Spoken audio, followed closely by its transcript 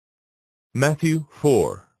Matthew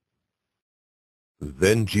 4.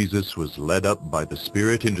 Then Jesus was led up by the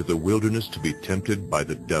Spirit into the wilderness to be tempted by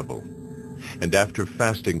the devil. And after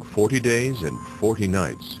fasting 40 days and 40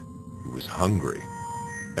 nights, he was hungry.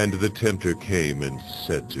 And the tempter came and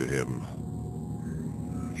said to him,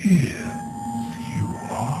 If you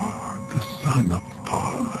are the Son of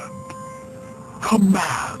God,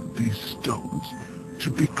 command these stones to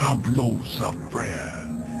become loaves of bread.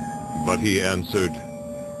 But he answered,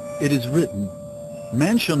 It is written,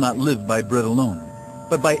 Man shall not live by bread alone,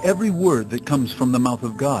 but by every word that comes from the mouth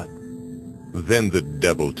of God. Then the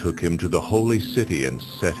devil took him to the holy city and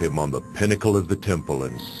set him on the pinnacle of the temple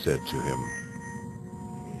and said to him,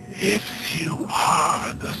 If you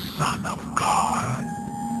are the Son of God,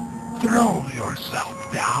 throw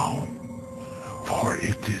yourself down, for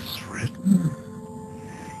it is written,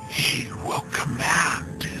 He will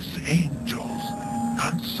command His angels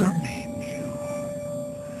concerning you,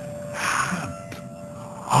 and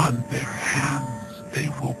on their hands they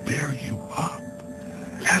will bear you up,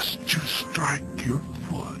 lest you strike your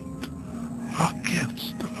foot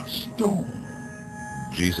against a stone.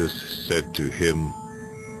 Jesus said to him,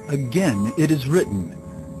 Again it is written,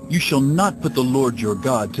 You shall not put the Lord your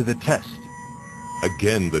God to the test.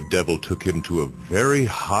 Again the devil took him to a very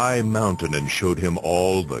high mountain and showed him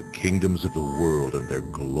all the kingdoms of the world and their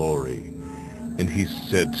glory. And he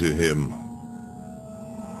said to him,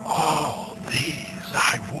 All these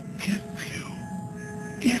I will give you,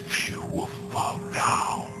 if you will fall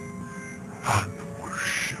down and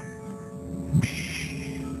worship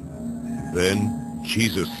me. Then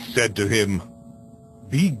Jesus said to him,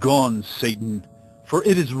 Be gone, Satan, for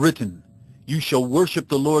it is written, You shall worship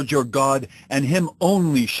the Lord your God, and him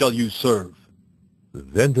only shall you serve.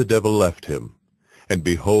 Then the devil left him, and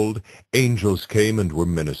behold, angels came and were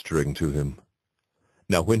ministering to him.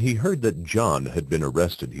 Now when he heard that John had been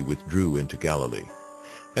arrested, he withdrew into Galilee.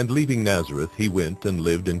 And leaving Nazareth, he went and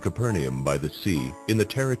lived in Capernaum by the sea, in the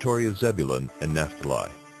territory of Zebulun and Naphtali,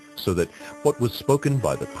 so that what was spoken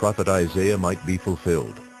by the prophet Isaiah might be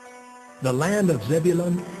fulfilled. The land of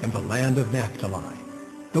Zebulun and the land of Naphtali,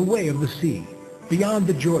 the way of the sea, beyond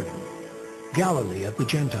the Jordan, Galilee of the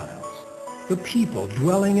Gentiles. The people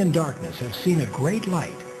dwelling in darkness have seen a great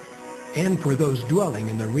light, and for those dwelling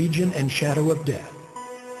in the region and shadow of death,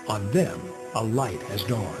 on them a light has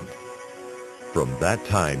dawned. From that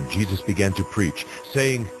time Jesus began to preach,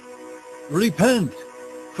 saying, Repent,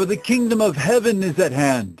 for the kingdom of heaven is at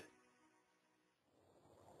hand.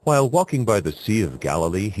 While walking by the Sea of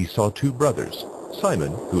Galilee, he saw two brothers,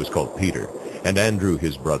 Simon, who is called Peter, and Andrew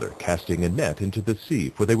his brother, casting a net into the sea,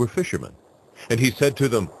 for they were fishermen. And he said to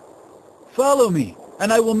them, Follow me,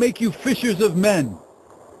 and I will make you fishers of men.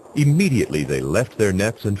 Immediately they left their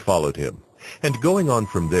nets and followed him. And going on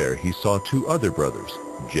from there, he saw two other brothers,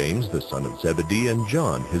 James the son of Zebedee and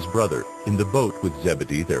John his brother, in the boat with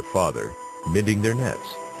Zebedee their father, mending their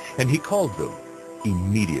nets. And he called them.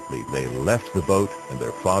 Immediately they left the boat and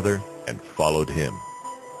their father and followed him.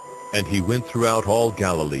 And he went throughout all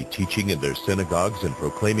Galilee, teaching in their synagogues and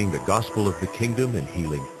proclaiming the gospel of the kingdom and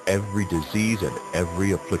healing every disease and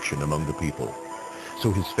every affliction among the people.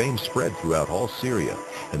 So his fame spread throughout all Syria,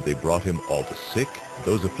 and they brought him all the sick,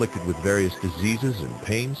 those afflicted with various diseases and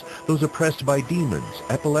pains, those oppressed by demons,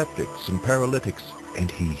 epileptics, and paralytics, and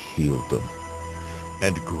he healed them.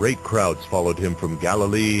 And great crowds followed him from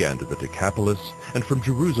Galilee and the Decapolis, and from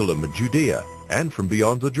Jerusalem and Judea, and from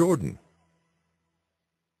beyond the Jordan.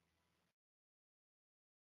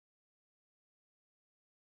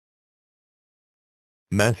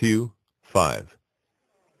 Matthew 5.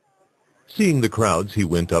 Seeing the crowds, he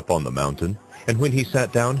went up on the mountain, and when he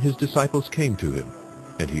sat down, his disciples came to him.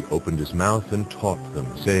 And he opened his mouth and taught them,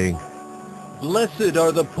 saying, Blessed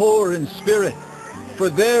are the poor in spirit, for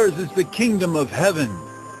theirs is the kingdom of heaven.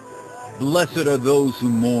 Blessed are those who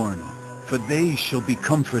mourn, for they shall be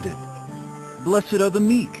comforted. Blessed are the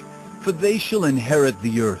meek, for they shall inherit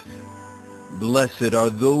the earth. Blessed are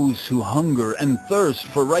those who hunger and thirst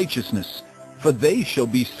for righteousness, for they shall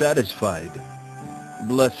be satisfied.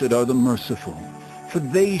 Blessed are the merciful, for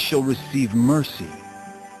they shall receive mercy.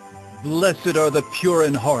 Blessed are the pure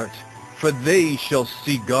in heart, for they shall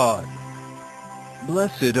see God.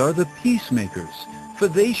 Blessed are the peacemakers, for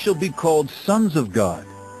they shall be called sons of God.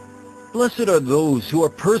 Blessed are those who are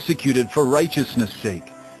persecuted for righteousness'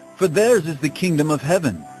 sake, for theirs is the kingdom of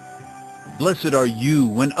heaven. Blessed are you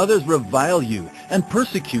when others revile you and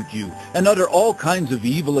persecute you and utter all kinds of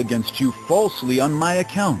evil against you falsely on my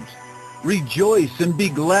account. Rejoice and be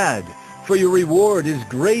glad, for your reward is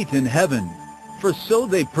great in heaven. For so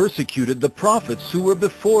they persecuted the prophets who were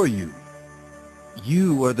before you.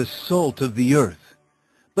 You are the salt of the earth.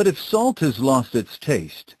 But if salt has lost its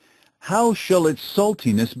taste, how shall its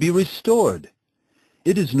saltiness be restored?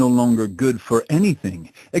 It is no longer good for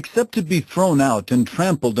anything except to be thrown out and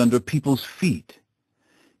trampled under people's feet.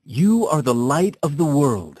 You are the light of the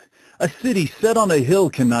world. A city set on a hill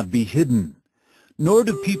cannot be hidden. Nor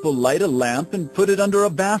do people light a lamp and put it under a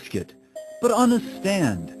basket, but on a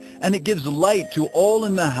stand, and it gives light to all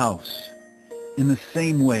in the house. In the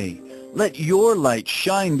same way, let your light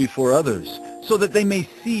shine before others, so that they may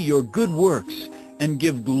see your good works and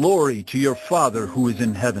give glory to your Father who is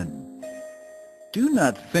in heaven. Do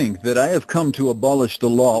not think that I have come to abolish the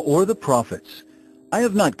law or the prophets. I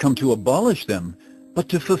have not come to abolish them, but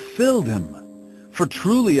to fulfill them. For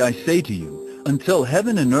truly I say to you, until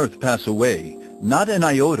heaven and earth pass away, not an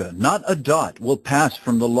iota, not a dot will pass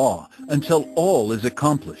from the law until all is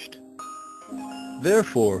accomplished.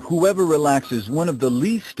 Therefore, whoever relaxes one of the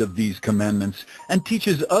least of these commandments and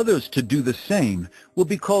teaches others to do the same will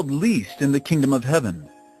be called least in the kingdom of heaven.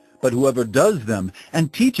 But whoever does them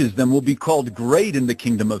and teaches them will be called great in the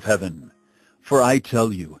kingdom of heaven. For I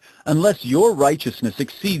tell you, unless your righteousness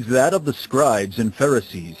exceeds that of the scribes and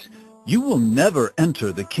Pharisees, you will never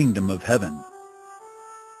enter the kingdom of heaven.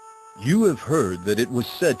 You have heard that it was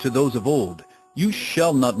said to those of old, "You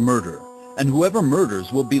shall not murder, and whoever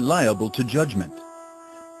murders will be liable to judgment."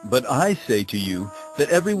 But I say to you that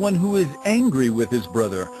everyone who is angry with his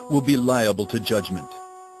brother will be liable to judgment.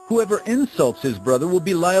 Whoever insults his brother will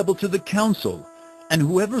be liable to the council, and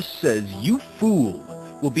whoever says, "You fool,"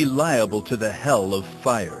 will be liable to the hell of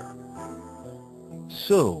fire.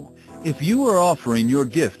 So, if you are offering your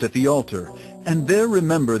gift at the altar, and there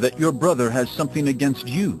remember that your brother has something against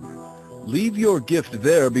you, leave your gift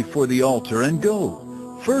there before the altar and go.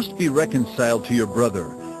 First be reconciled to your brother,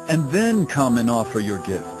 and then come and offer your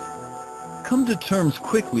gift. Come to terms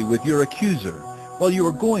quickly with your accuser while you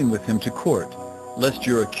are going with him to court, lest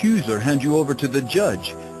your accuser hand you over to the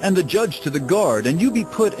judge, and the judge to the guard, and you be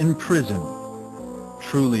put in prison.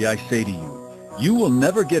 Truly I say to you, you will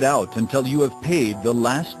never get out until you have paid the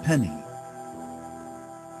last penny.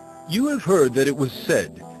 You have heard that it was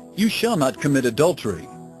said, "You shall not commit adultery."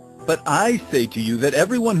 But I say to you that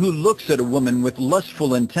everyone who looks at a woman with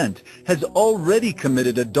lustful intent has already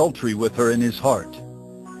committed adultery with her in his heart.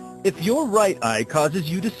 If your right eye causes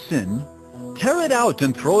you to sin, tear it out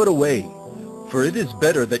and throw it away. For it is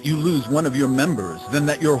better that you lose one of your members than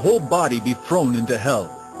that your whole body be thrown into hell.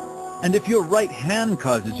 And if your right hand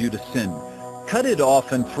causes you to sin, cut it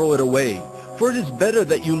off and throw it away. For it is better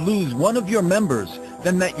that you lose one of your members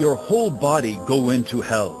than that your whole body go into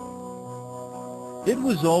hell. It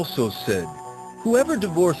was also said, "Whoever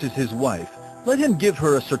divorces his wife, let him give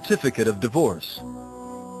her a certificate of divorce."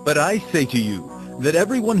 But I say to you that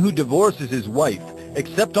everyone who divorces his wife,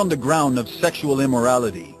 except on the ground of sexual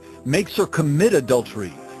immorality, makes her commit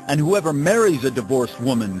adultery, and whoever marries a divorced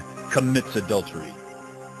woman commits adultery.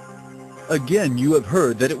 Again you have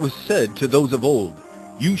heard that it was said to those of old,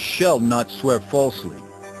 "You shall not swear falsely,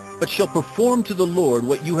 but shall perform to the Lord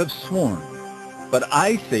what you have sworn." But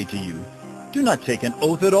I say to you, do not take an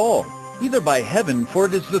oath at all, either by heaven, for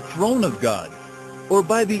it is the throne of God, or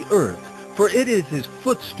by the earth, for it is his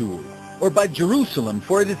footstool, or by Jerusalem,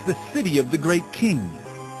 for it is the city of the great King.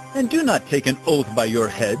 And do not take an oath by your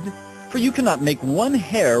head, for you cannot make one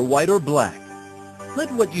hair white or black.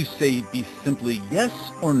 Let what you say be simply yes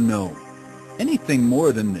or no. Anything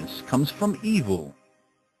more than this comes from evil.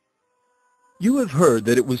 You have heard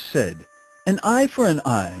that it was said, "An eye for an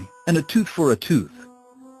eye, and a tooth for a tooth."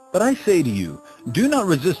 But I say to you, do not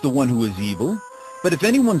resist the one who is evil. But if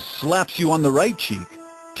anyone slaps you on the right cheek,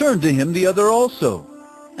 turn to him the other also.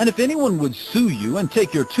 And if anyone would sue you and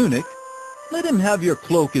take your tunic, let him have your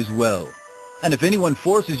cloak as well. And if anyone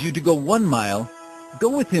forces you to go 1 mile, go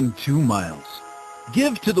with him 2 miles.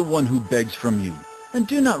 Give to the one who begs from you, and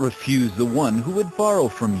do not refuse the one who would borrow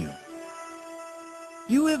from you.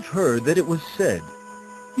 You have heard that it was said,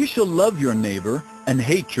 "You shall love your neighbor and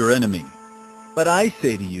hate your enemy." But I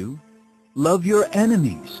say to you, love your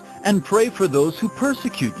enemies, and pray for those who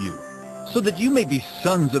persecute you, so that you may be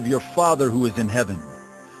sons of your Father who is in heaven.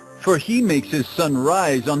 For he makes his sun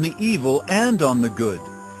rise on the evil and on the good,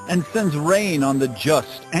 and sends rain on the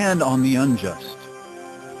just and on the unjust.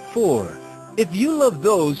 For if you love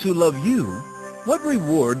those who love you, what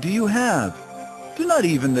reward do you have? Do not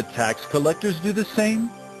even the tax collectors do the same?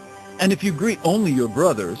 And if you greet only your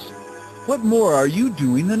brothers, what more are you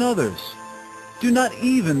doing than others? Do not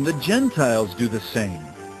even the Gentiles do the same?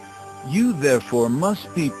 You therefore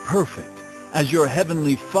must be perfect, as your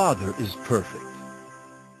heavenly Father is perfect.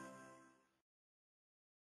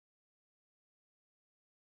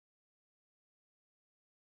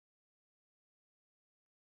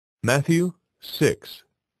 Matthew 6.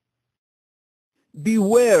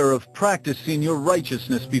 Beware of practicing your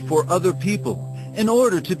righteousness before other people, in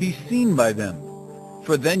order to be seen by them,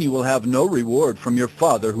 for then you will have no reward from your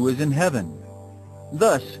Father who is in heaven.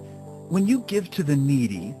 Thus, when you give to the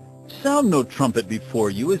needy, sound no trumpet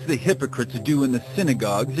before you, as the hypocrites do in the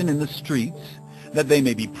synagogues and in the streets, that they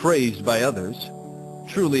may be praised by others.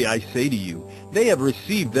 Truly I say to you, they have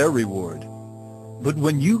received their reward. But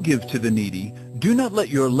when you give to the needy, do not let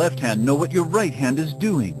your left hand know what your right hand is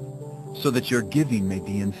doing, so that your giving may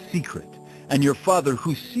be in secret, and your Father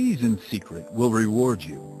who sees in secret will reward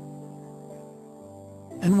you.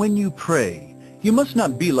 And when you pray, you must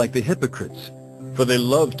not be like the hypocrites, for they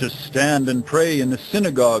love to stand and pray in the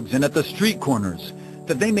synagogues and at the street corners,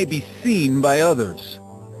 that they may be seen by others.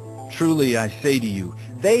 Truly I say to you,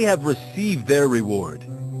 they have received their reward.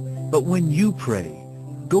 But when you pray,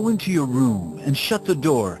 go into your room and shut the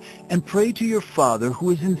door, and pray to your Father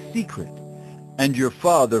who is in secret, and your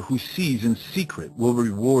Father who sees in secret will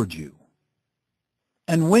reward you.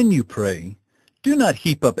 And when you pray, do not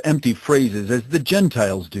heap up empty phrases as the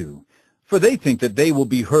Gentiles do, for they think that they will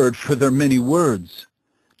be heard for their many words.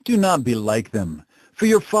 Do not be like them, for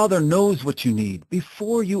your Father knows what you need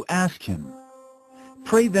before you ask him.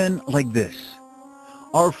 Pray then like this: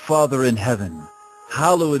 Our Father in heaven,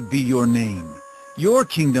 hallowed be your name. Your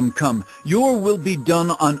kingdom come, your will be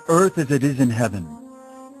done on earth as it is in heaven.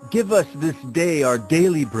 Give us this day our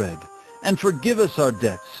daily bread, and forgive us our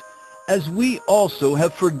debts, as we also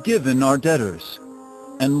have forgiven our debtors.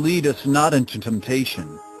 And lead us not into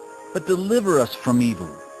temptation, but deliver us from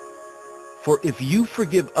evil. For if you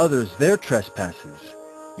forgive others their trespasses,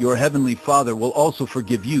 your heavenly Father will also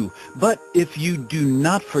forgive you. But if you do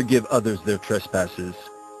not forgive others their trespasses,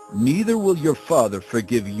 neither will your Father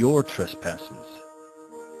forgive your trespasses.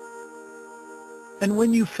 And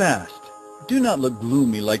when you fast, do not look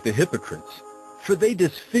gloomy like the hypocrites, for they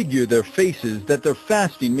disfigure their faces that their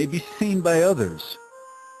fasting may be seen by others.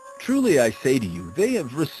 Truly I say to you, they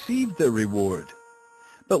have received their reward.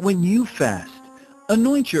 But when you fast,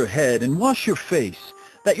 anoint your head and wash your face,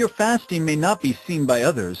 that your fasting may not be seen by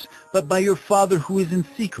others, but by your Father who is in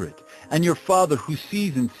secret, and your Father who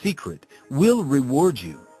sees in secret will reward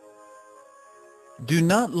you. Do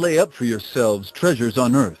not lay up for yourselves treasures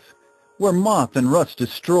on earth, where moth and rust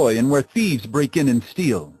destroy, and where thieves break in and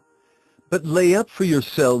steal. But lay up for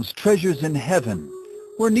yourselves treasures in heaven,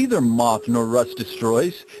 where neither moth nor rust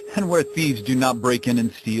destroys, and where thieves do not break in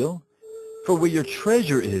and steal. For where your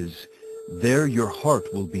treasure is, there your heart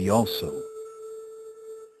will be also.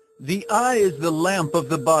 The eye is the lamp of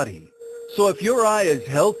the body. So if your eye is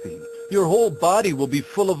healthy, your whole body will be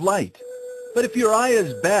full of light. But if your eye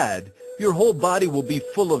is bad, your whole body will be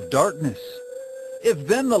full of darkness. If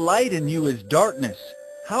then the light in you is darkness,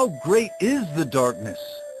 how great is the darkness?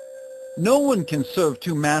 No one can serve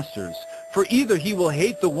two masters, for either he will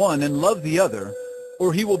hate the one and love the other,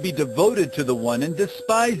 or he will be devoted to the one and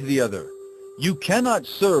despise the other. You cannot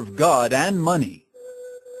serve God and money.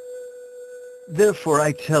 Therefore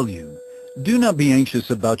I tell you, do not be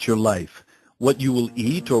anxious about your life, what you will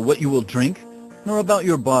eat or what you will drink, nor about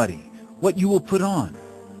your body, what you will put on.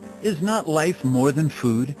 Is not life more than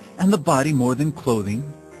food, and the body more than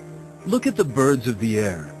clothing? Look at the birds of the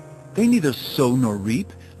air. They neither sow nor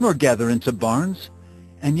reap, nor gather into barns,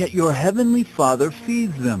 and yet your heavenly Father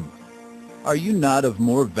feeds them. Are you not of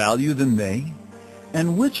more value than they?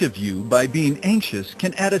 And which of you, by being anxious,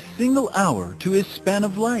 can add a single hour to his span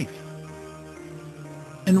of life?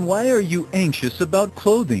 And why are you anxious about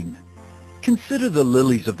clothing? Consider the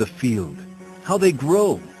lilies of the field, how they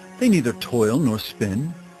grow. They neither toil nor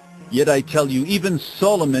spin. Yet I tell you, even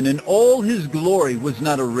Solomon in all his glory was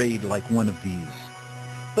not arrayed like one of these.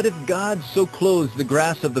 But if God so clothes the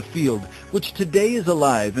grass of the field, which today is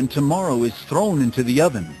alive and tomorrow is thrown into the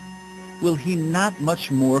oven, will he not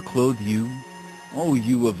much more clothe you, O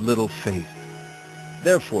you of little faith?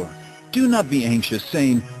 Therefore, do not be anxious,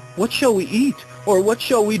 saying, What shall we eat? Or what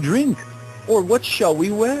shall we drink? Or what shall we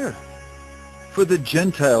wear? For the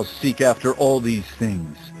Gentiles seek after all these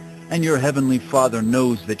things, and your heavenly Father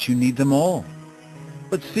knows that you need them all.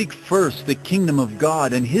 But seek first the kingdom of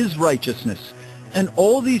God and his righteousness, and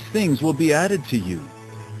all these things will be added to you.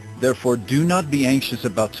 Therefore do not be anxious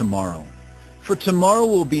about tomorrow, for tomorrow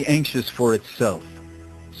will be anxious for itself.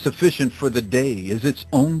 Sufficient for the day is its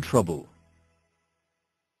own trouble.